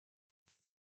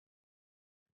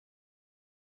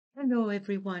Hello,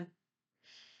 everyone.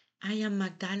 I am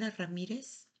Magdala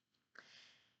Ramirez,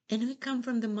 and we come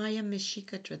from the Maya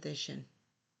Mexica tradition.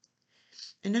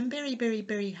 And I'm very, very,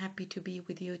 very happy to be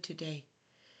with you today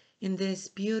in this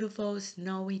beautiful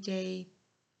snowy day.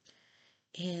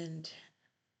 And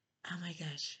oh my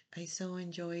gosh, I so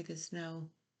enjoy the snow.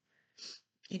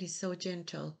 It is so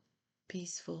gentle,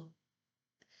 peaceful,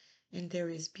 and there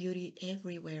is beauty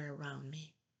everywhere around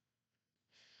me.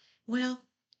 Well,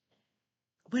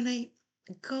 when I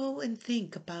go and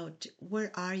think about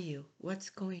where are you, what's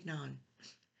going on,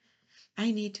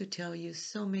 I need to tell you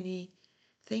so many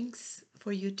things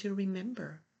for you to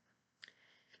remember.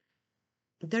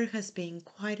 There has been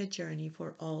quite a journey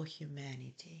for all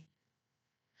humanity.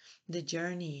 The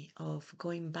journey of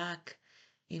going back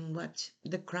in what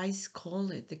the Christ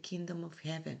called it, the kingdom of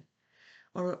heaven,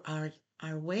 or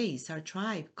our ways, our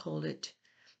tribe called it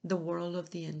the world of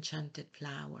the enchanted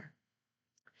flower,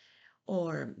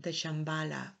 or the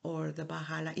Shambala, or the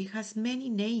vahala. It has many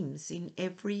names in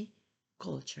every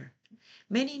culture,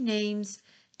 many names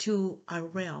to a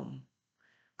realm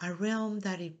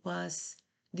that it was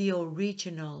the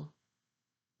original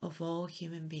of all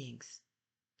human beings,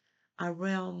 a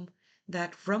realm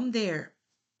that from there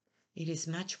it is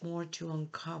much more to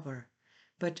uncover,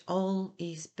 but all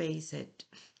is based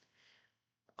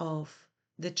of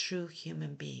the true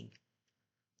human being,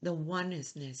 the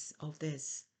oneness of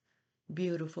this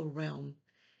beautiful realm.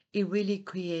 It really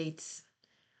creates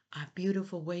a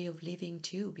beautiful way of living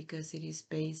too, because it is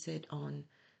based on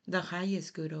the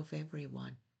highest good of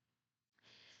everyone.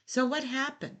 So what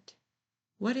happened?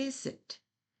 What is it?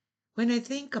 When I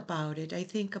think about it, I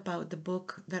think about the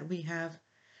book that we have,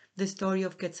 the story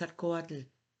of Quetzalcoatl.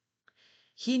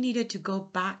 He needed to go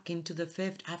back into the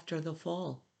fifth after the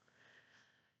fall.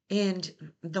 And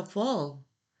the fall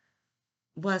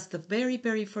was the very,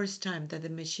 very first time that the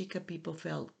Mexica people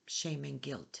felt shame and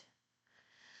guilt.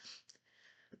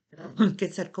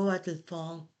 Quetzalcoatl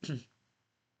fall,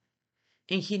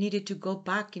 and he needed to go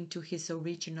back into his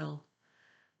original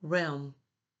realm.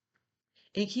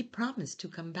 And he promised to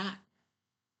come back.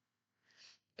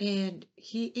 And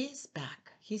he is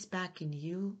back. He's back in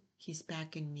you. He's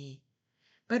back in me.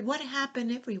 But what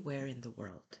happened everywhere in the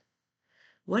world?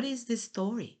 What is this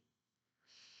story?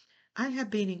 I have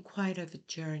been in quite a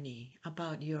journey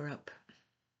about Europe.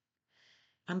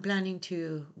 I'm planning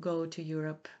to go to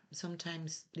Europe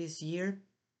sometimes this year.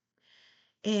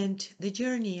 And the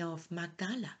journey of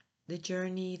Magdala, the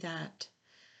journey that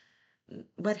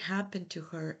what happened to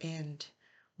her and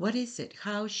what is it,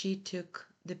 how she took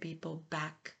the people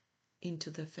back into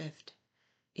the fifth,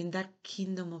 in that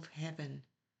kingdom of heaven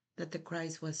that the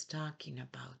Christ was talking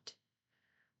about.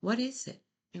 What is it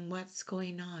and what's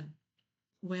going on?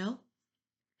 Well,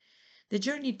 the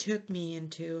journey took me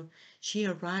she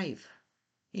arrived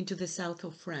into the south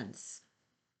of France,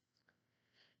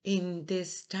 in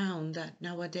this town that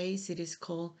nowadays it is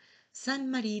called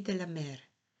Saint-Marie de la Mer.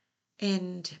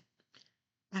 And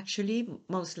actually,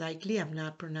 most likely, I'm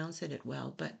not pronouncing it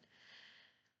well, but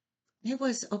I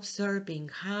was observing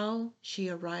how she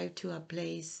arrived to a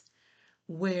place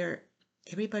where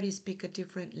everybody speak a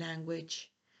different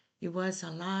language. It was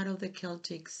a lot of the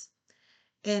Celtics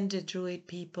and the Druid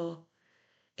people,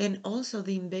 and also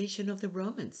the invasion of the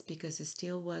Romans, because it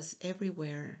still was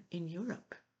everywhere in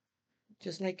Europe,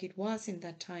 just like it was in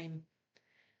that time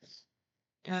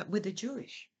with the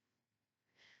Jewish.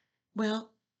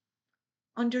 Well,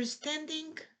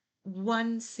 understanding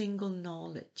one single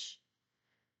knowledge,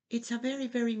 it's a very,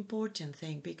 very important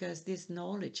thing because this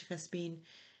knowledge has been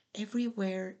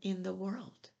everywhere in the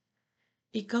world.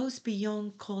 It goes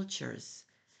beyond cultures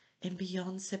and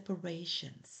beyond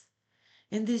separations.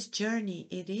 And this journey,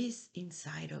 it is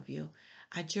inside of you,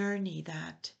 a journey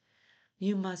that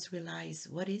you must realize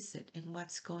what is it and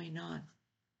what's going on.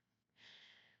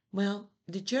 Well,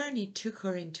 the journey took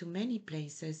her into many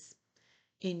places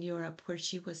in Europe where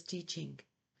she was teaching.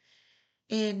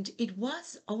 And it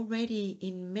was already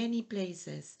in many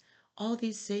places, all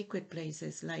these sacred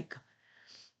places like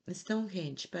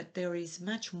Stonehenge, but there is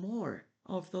much more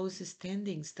of those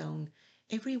standing stone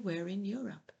everywhere in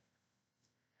Europe.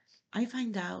 I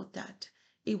find out that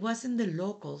it wasn't the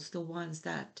locals, the ones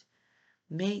that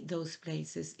made those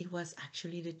places, it was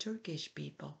actually the Turkish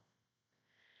people.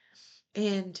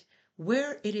 And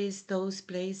where it is those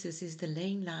places is the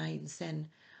lane lines and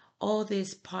all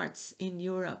these parts in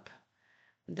Europe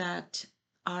that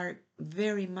are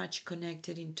very much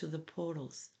connected into the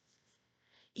portals.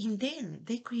 In there,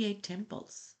 they create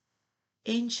temples,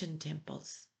 ancient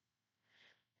temples.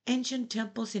 Ancient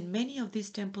temples, in many of these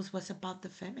temples, was about the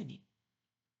feminine.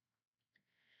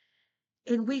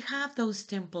 And we have those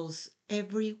temples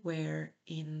everywhere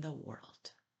in the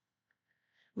world.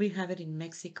 We have it in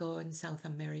Mexico and South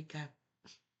America,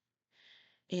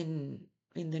 in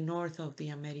the north of the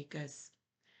Americas.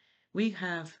 We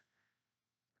have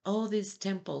all these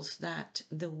temples that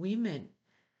the women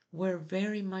were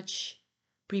very much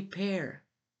prepared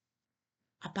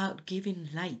about giving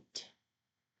light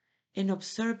and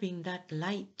observing that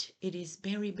light. It is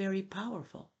very, very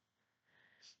powerful.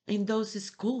 In those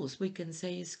schools, we can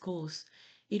say schools,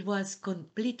 it was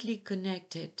completely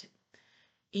connected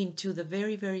into the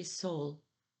very, very soul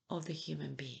of the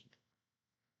human being.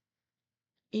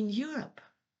 In Europe,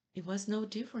 it was no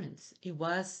difference. It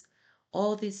was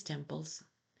all these temples.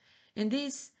 And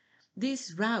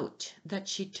this route that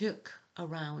she took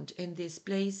around in these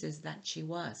places that she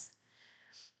was,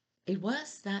 it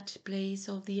was that place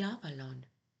of the Avalon.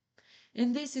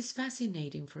 And this is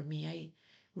fascinating for me. I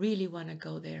really want to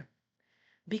go there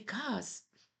because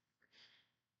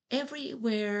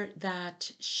everywhere that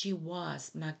she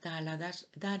was, Magdala,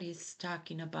 that is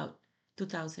talking about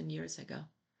 2000 years ago,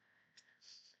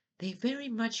 they very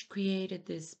much created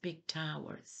these big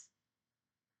towers.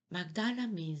 Magdala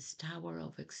means tower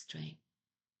of strength.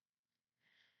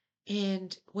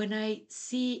 And when I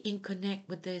see and connect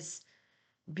with these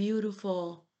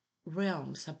beautiful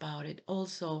realms about it,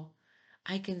 also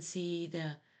I can see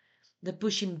the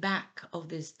pushing back of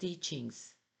these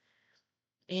teachings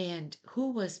and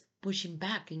who was pushing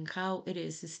back and how it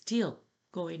is still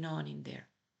going on in there.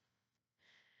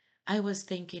 I was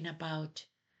thinking about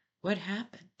what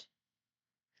happened.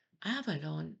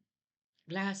 Avalon,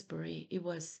 Glassbury, it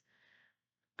was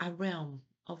a realm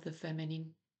of the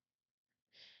feminine.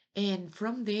 And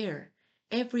from there,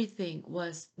 everything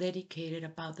was dedicated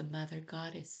about the Mother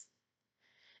Goddess.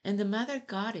 And the Mother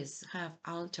Goddess have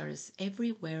altars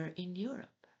everywhere in Europe.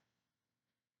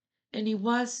 And it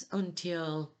was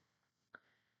until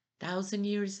 1,000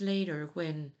 years later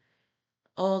when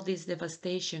all this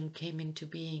devastation came into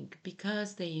being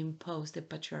because they imposed the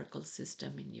patriarchal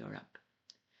system in Europe.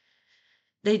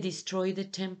 They destroy the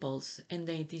temples and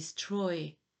they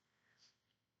destroy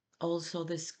also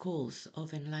the schools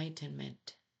of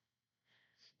enlightenment.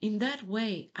 In that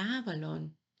way,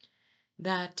 Avalon,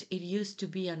 that it used to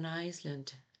be an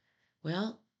island,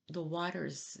 well, the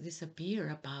waters disappear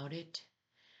about it,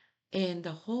 and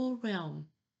the whole realm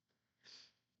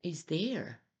is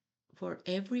there for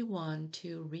everyone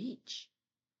to reach.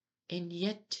 And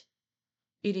yet,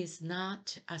 it is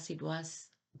not as it was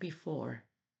before.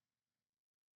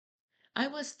 I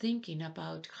was thinking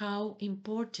about how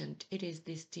important it is,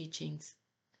 these teachings.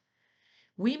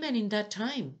 Women in that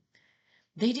time,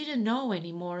 they didn't know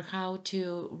anymore how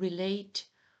to relate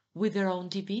with their own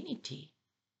divinity.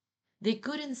 They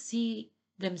couldn't see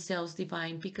themselves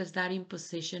divine because that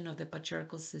imposition of the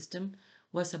patriarchal system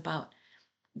was about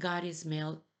God is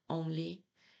male only,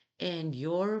 and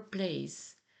your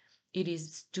place it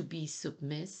is to be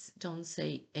submiss. Don't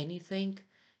say anything.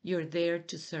 You're there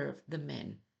to serve the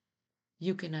men.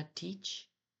 You cannot teach.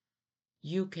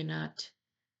 You cannot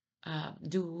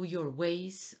do your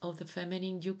ways of the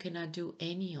feminine. You cannot do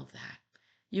any of that.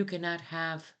 You cannot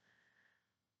have,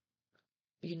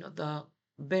 the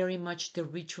very much the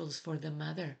rituals for the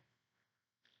mother.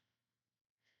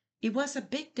 It was a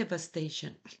big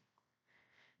devastation.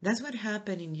 That's what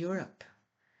happened in Europe.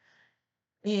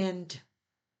 And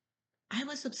I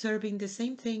was observing the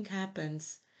same thing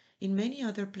happens in many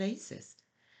other places.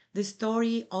 The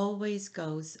story always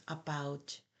goes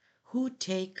about who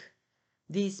take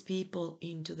these people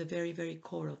into the very, very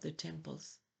core of the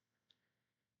temples.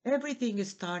 Everything is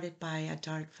started by a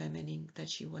dark feminine that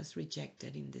she was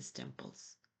rejected in these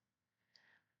temples.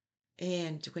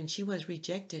 And when she was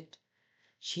rejected,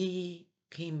 she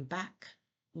came back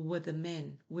with the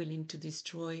men willing to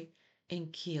destroy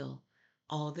and kill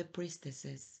all the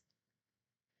priestesses.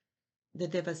 The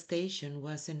devastation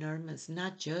was enormous,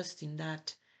 not just in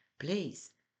that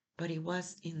place, but it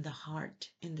was in the heart,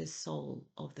 in the soul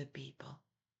of the people.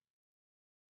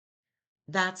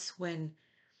 That's when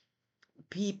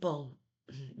people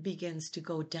begins to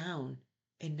go down,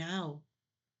 and now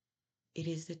it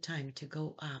is the time to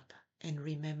go up and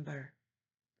remember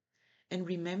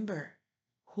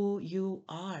who you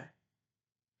are.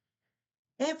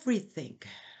 Everything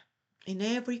in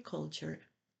every culture,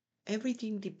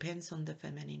 everything depends on the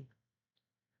feminine,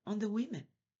 on the women.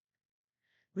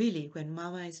 Really, when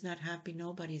mama is not happy,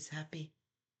 nobody is happy.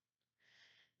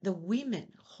 The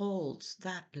women holds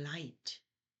that light.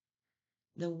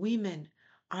 The women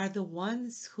are the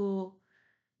ones who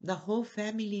the whole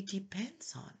family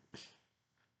depends on.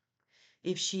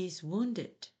 If she is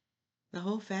wounded, the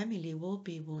whole family will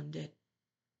be wounded.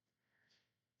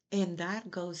 And that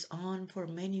goes on for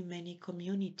many, many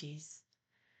communities.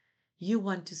 You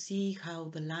want to see how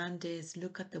the land is,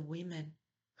 look at the women,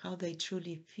 how they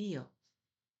truly feel.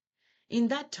 In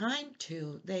that time,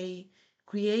 too, they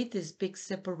create this big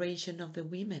separation of the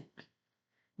women,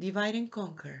 divide and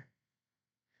conquer.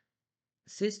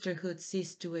 Sisterhood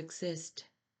ceased to exist.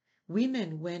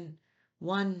 Women went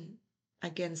one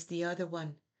against the other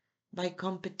one by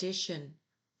competition.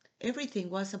 Everything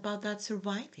was about that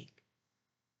surviving.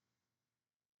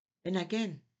 And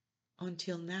again,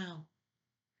 until now,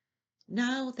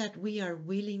 now that we are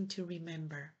willing to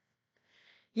remember,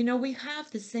 we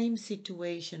have the same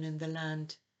situation in the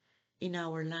land, in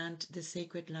our land, the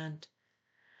sacred land.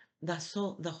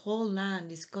 The whole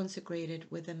land is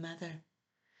consecrated with the mother.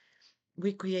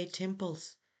 We create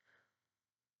temples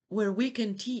where we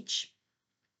can teach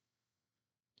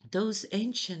those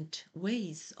ancient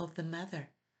ways of the mother.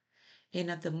 And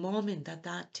at the moment that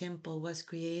that temple was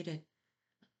created,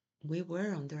 we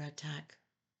were under attack.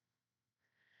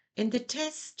 And the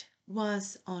test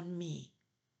was on me.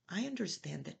 I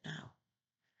understand it now.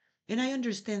 And I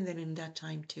understand that in that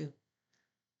time too.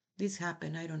 This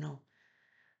happened, I don't know,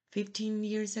 15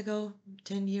 years ago,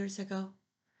 10 years ago.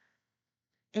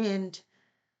 And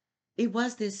it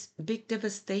was this big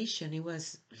devastation. It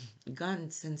was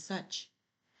guns and such.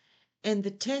 And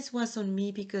the test was on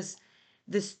me because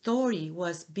the story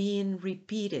was being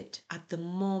repeated at the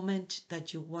moment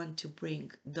that you want to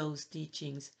bring those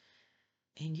teachings.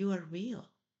 And you are real.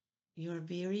 You are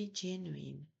very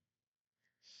genuine.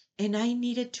 And I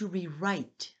needed to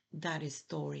rewrite that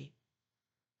story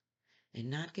and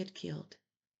not get killed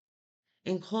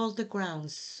and hold the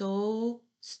ground so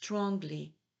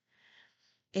strongly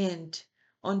and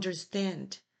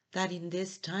understand that in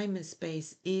this time and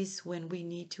space is when we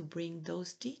need to bring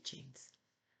those teachings.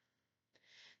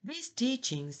 These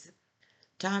teachings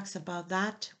talks about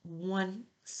that one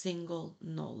single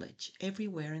knowledge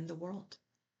everywhere in the world.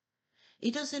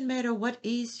 It doesn't matter what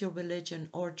is your religion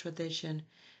or tradition,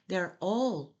 they're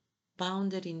all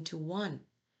bounded into one.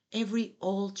 Every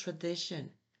old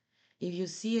tradition, if you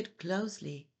see it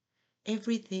closely,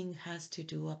 everything has to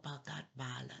do about that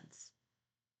balance.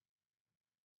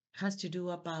 Has to do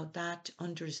about that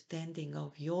understanding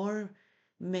of your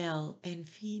male and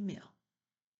female.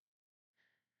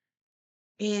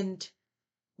 And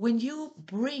when you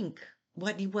bring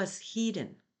what it was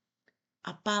hidden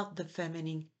about the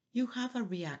feminine, you have a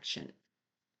reaction.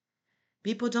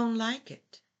 People don't like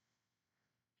it.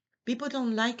 People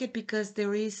don't like it because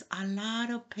there is a lot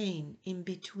of pain in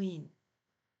between.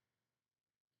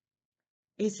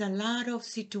 It's a lot of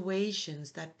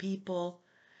situations that people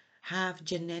have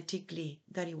genetically,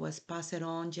 that it was passed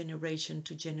on generation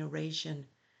to generation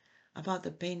about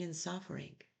the pain and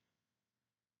suffering.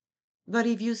 But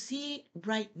if you see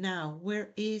right now,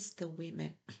 where is the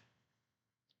women?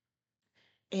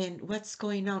 And what's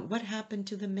going on? What happened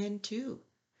to the men too?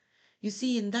 You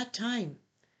see, in that time,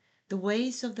 the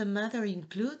ways of the mother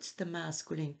includes the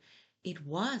masculine. It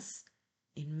was,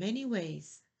 in many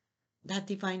ways, that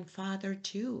divine father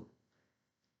too.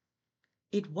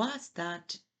 It was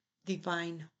that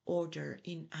divine order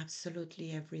in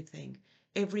absolutely everything.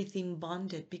 Everything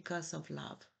bonded because of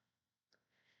love.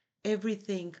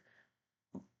 Everything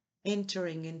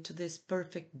entering into this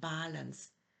perfect balance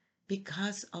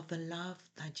because of the love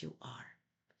that you are.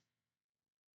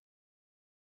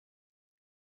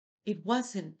 It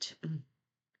wasn't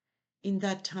in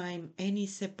that time any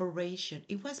separation.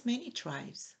 It was many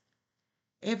tribes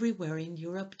everywhere in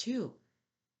Europe too,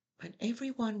 but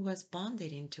everyone was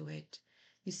bonded into it.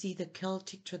 You see, the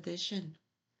Celtic tradition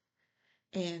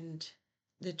and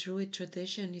the Druid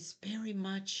tradition is very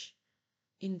much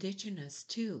indigenous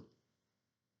too.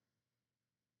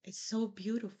 It's so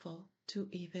beautiful to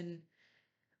even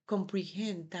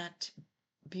comprehend that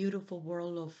beautiful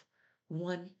world of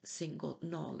one single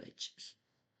knowledge.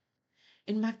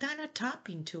 And Magdala tapped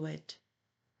into it.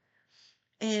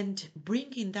 And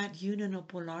bringing that union of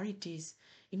polarities,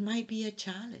 it might be a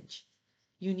challenge.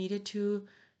 You needed to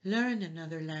learn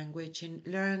another language and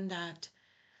learn that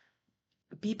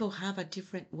people have a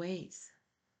different ways.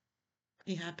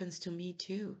 It happens to me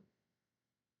too.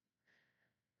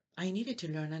 I needed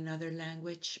to learn another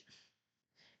language.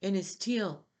 And it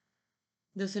still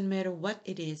doesn't matter what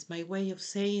it is. My way of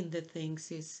saying the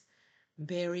things is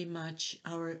very much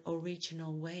our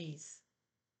original ways.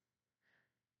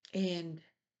 And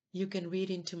you can read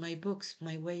into my books,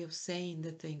 my way of saying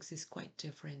the things is quite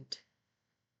different.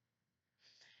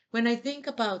 When I think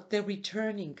about the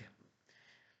returning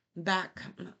back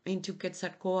into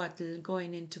Quetzalcoatl,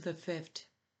 going into the fifth,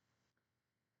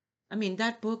 I mean,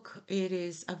 that book, it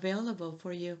is available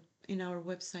for you in our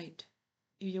website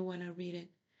if you want to read it.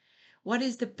 What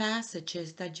is the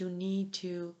passages that you need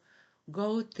to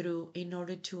go through in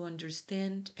order to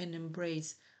understand and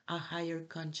embrace a higher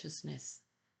consciousness?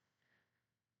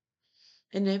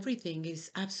 And everything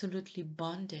is absolutely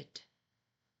bonded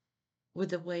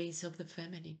with the ways of the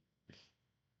feminine.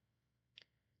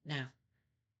 Now,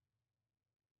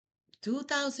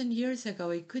 2000 years ago,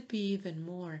 it could be even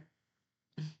more.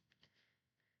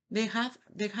 They have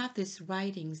these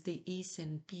writings, the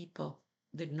Eastern people,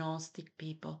 the Gnostic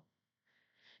people.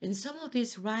 In some of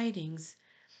these writings,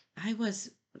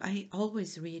 I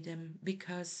always read them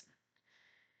because,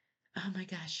 oh my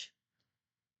gosh,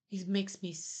 it makes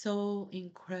me so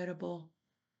incredible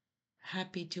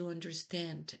happy to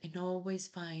understand and always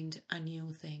find a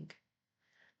new thing.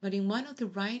 But in one of the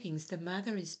writings, the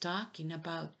mother is talking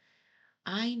about,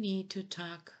 I need to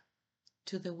talk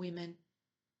to the women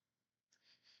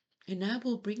and I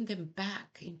will bring them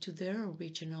back into their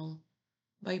original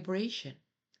vibration,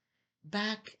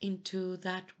 back into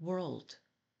that world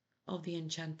of the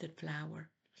enchanted flower.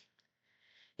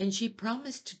 And she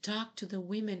promised to talk to the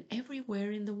women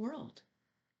everywhere in the world.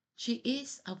 She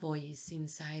is a voice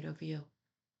inside of you.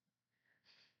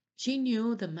 She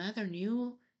knew, the mother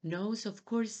knows, of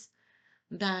course,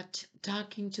 that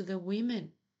talking to the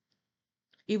women,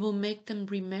 it will make them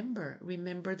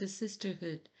remember the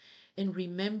sisterhood, and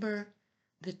remember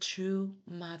the true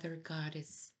mother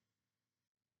goddess,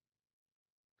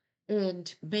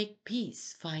 and make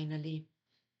peace finally.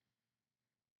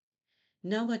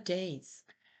 Nowadays,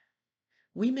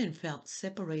 women felt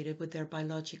separated with their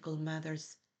biological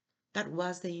mothers. That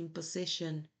was the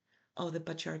imposition of the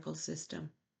patriarchal system.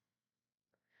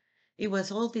 It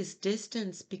was all this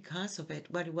distance because of it.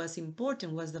 What was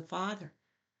important was the father.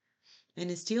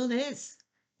 And it still is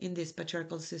in this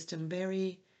patriarchal system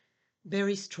very,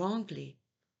 very strongly.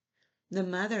 The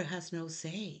mother has no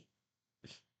say.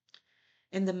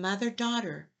 And the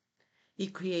mother-daughter,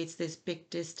 it creates this big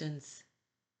distance.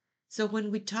 So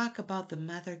when we talk about the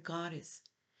mother goddess,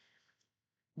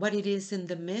 what it is in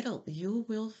the middle, you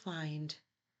will find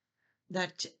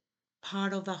that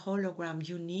part of the hologram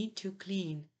you need to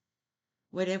clean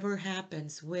whatever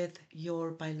happens with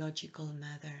your biological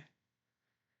mother.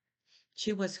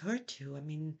 She was hurt too. I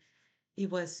mean, it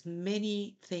was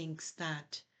many things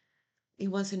that it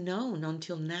wasn't known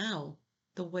until now,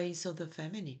 the ways of the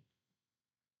feminine.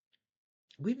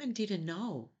 Women didn't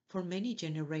know. For many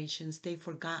generations, they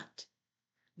forgot.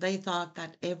 They thought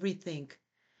that everything,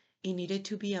 it needed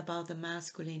to be about the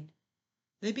masculine.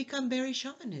 They become very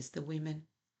chauvinist, the women.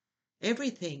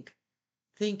 Everything,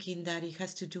 thinking that it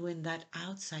has to do in that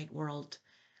outside world.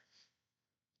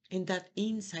 And that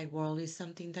inside world is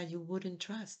something that you wouldn't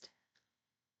trust.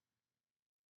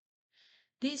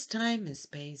 This time and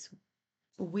space,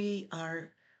 we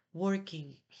are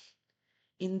working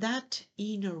in that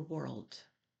inner world.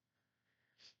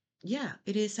 Yeah,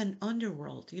 it is an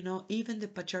underworld. Even the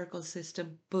patriarchal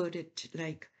system put it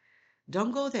like,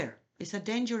 don't go there. It's a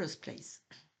dangerous place,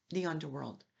 the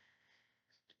underworld.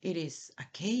 It is a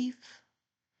cave.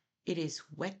 It is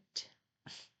wet,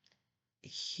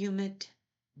 humid,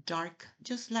 dark,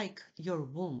 just like your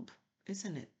womb,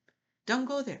 isn't it? Don't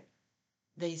go there,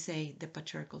 they say, the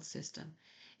patriarchal system.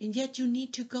 And yet you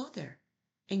need to go there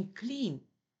and clean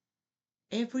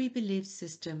every belief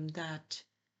system that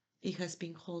it has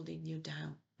been holding you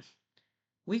down.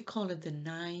 We call it the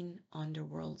 9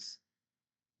 underworlds.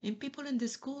 And people in the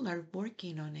school are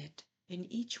working on it,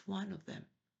 in each one of them.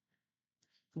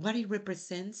 What it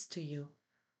represents to you,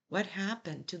 what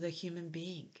happened to the human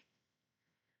being.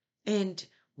 And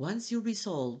once you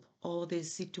resolve all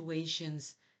these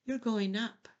situations, you're going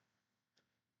up.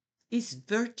 It's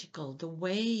vertical, the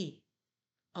way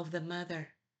of the mother,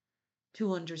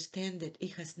 to understand that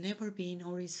it has never been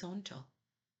horizontal.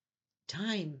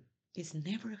 Time is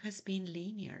never has been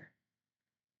linear.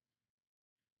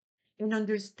 In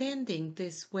understanding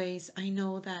these ways, I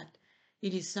know that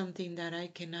it is something that I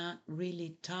cannot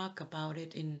really talk about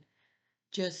it in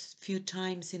just few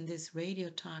times in this radio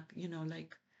talk,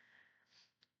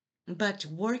 but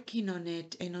working on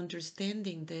it and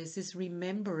understanding this is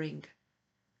remembering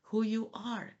who you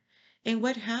are and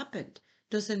what happened.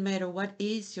 Doesn't matter what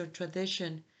is your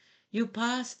tradition. You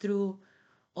pass through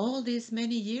all these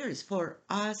many years. For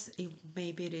us,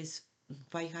 maybe it is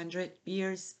 500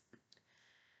 years.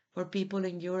 For people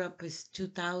in Europe, it's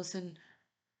 2000.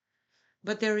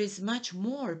 But there is much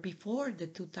more before the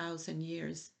 2000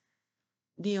 years.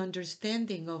 The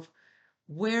understanding of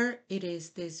where it is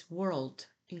this world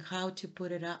and how to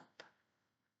put it up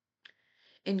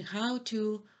and how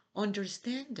to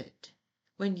understand it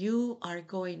when you are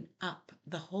going up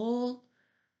the whole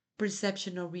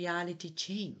perception of reality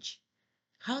change?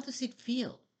 How does it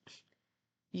feel?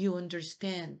 You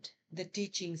understand the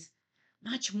teachings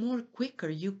much more quicker.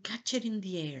 You catch it in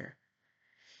the air.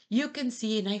 You can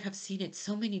see, and I have seen it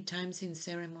so many times in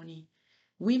ceremony,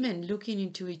 women looking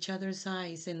into each other's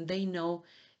eyes and they know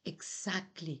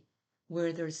exactly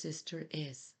where their sister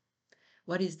is.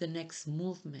 What is the next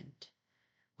movement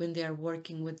when they are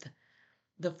working with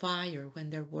the fire, when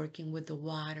they're working with the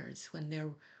waters, when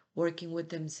they're working with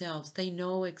themselves? They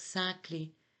know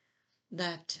exactly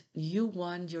that you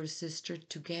want your sister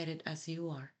to get it as you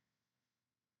are.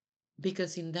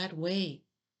 Because in that way,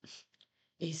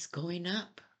 it's going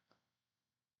up.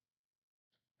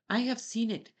 I have seen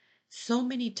it so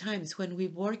many times when we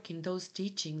work in those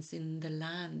teachings in the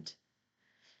land,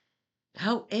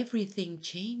 how everything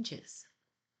changes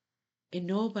and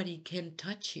nobody can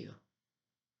touch you.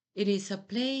 It is a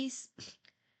place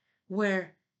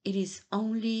where it is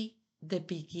only the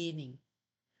beginning.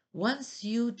 Once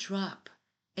you drop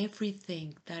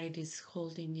everything that it is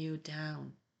holding you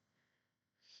down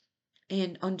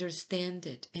and understand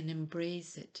it and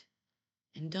embrace it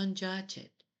and don't judge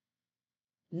it,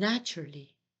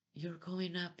 naturally you're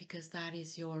going up because that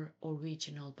is your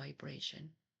original vibration.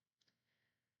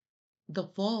 The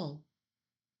fall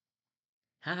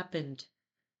happened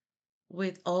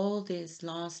with all this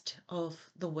lost of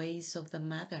the ways of the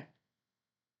mother,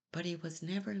 but it was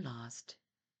never lost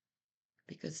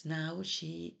because now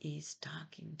she is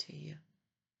talking to you.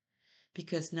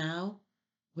 Because now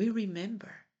we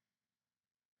remember.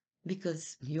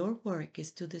 Because your work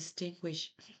is to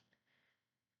distinguish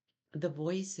the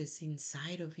voices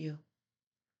inside of you.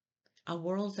 A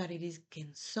world that it is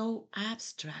can so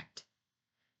abstract,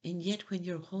 and yet when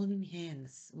you're holding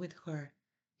hands with her,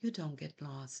 you don't get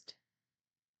lost.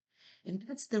 And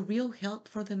that's the real help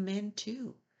for the men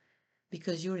too,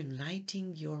 because you're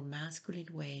enlightening your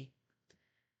masculine way.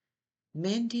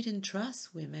 Men didn't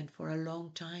trust women for a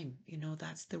long time.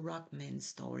 That's the rock men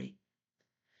story.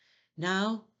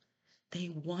 Now they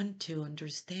want to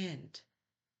understand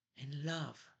and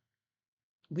love.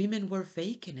 Women were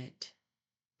faking it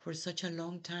for such a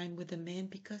long time with the men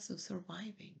because of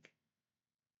surviving.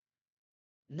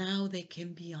 Now they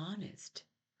can be honest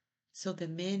so the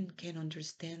men can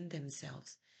understand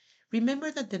themselves. Remember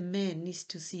that the man needs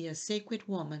to see a sacred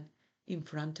woman in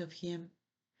front of him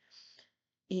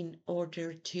in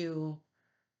order to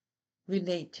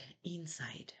relate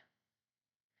inside.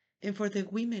 And for the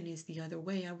women is the other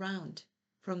way around.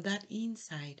 From that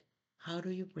inside, how do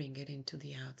you bring it into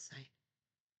the outside?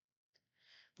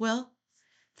 Well,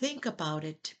 think about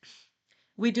it.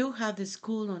 We do have the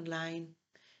school online,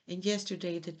 and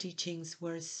yesterday the teachings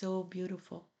were so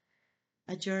beautiful.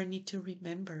 A journey to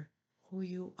remember who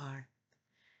you are.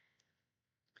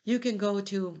 You can go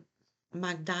to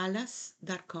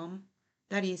magdalas.com.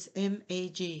 That is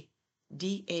MAGDALAS.com.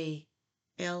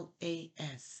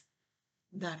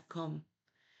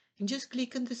 And just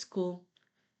click on the school,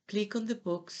 click on the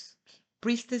books.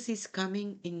 Priestess is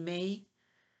coming in May.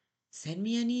 Send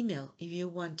me an email if you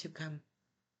want to come.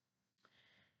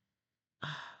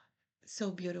 Ah,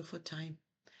 so beautiful time.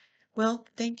 Well,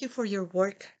 thank you for your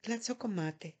work.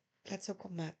 Tlatzokomate,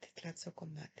 Tlatzokomate,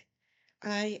 Tlatzokomate.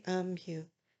 I am you.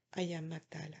 I am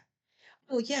Magdala.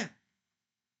 Oh, yeah.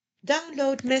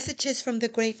 Download Messages from the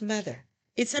Great Mother.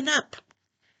 It's an app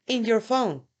in your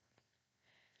phone.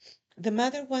 The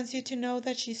mother wants you to know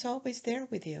that she's always there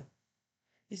with you.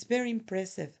 It's very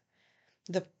impressive.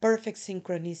 The perfect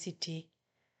synchronicity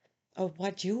of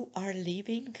what you are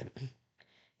living.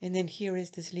 And then here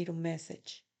is this little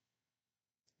message.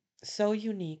 So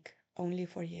unique, only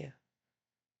for you.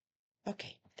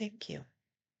 Okay, thank you.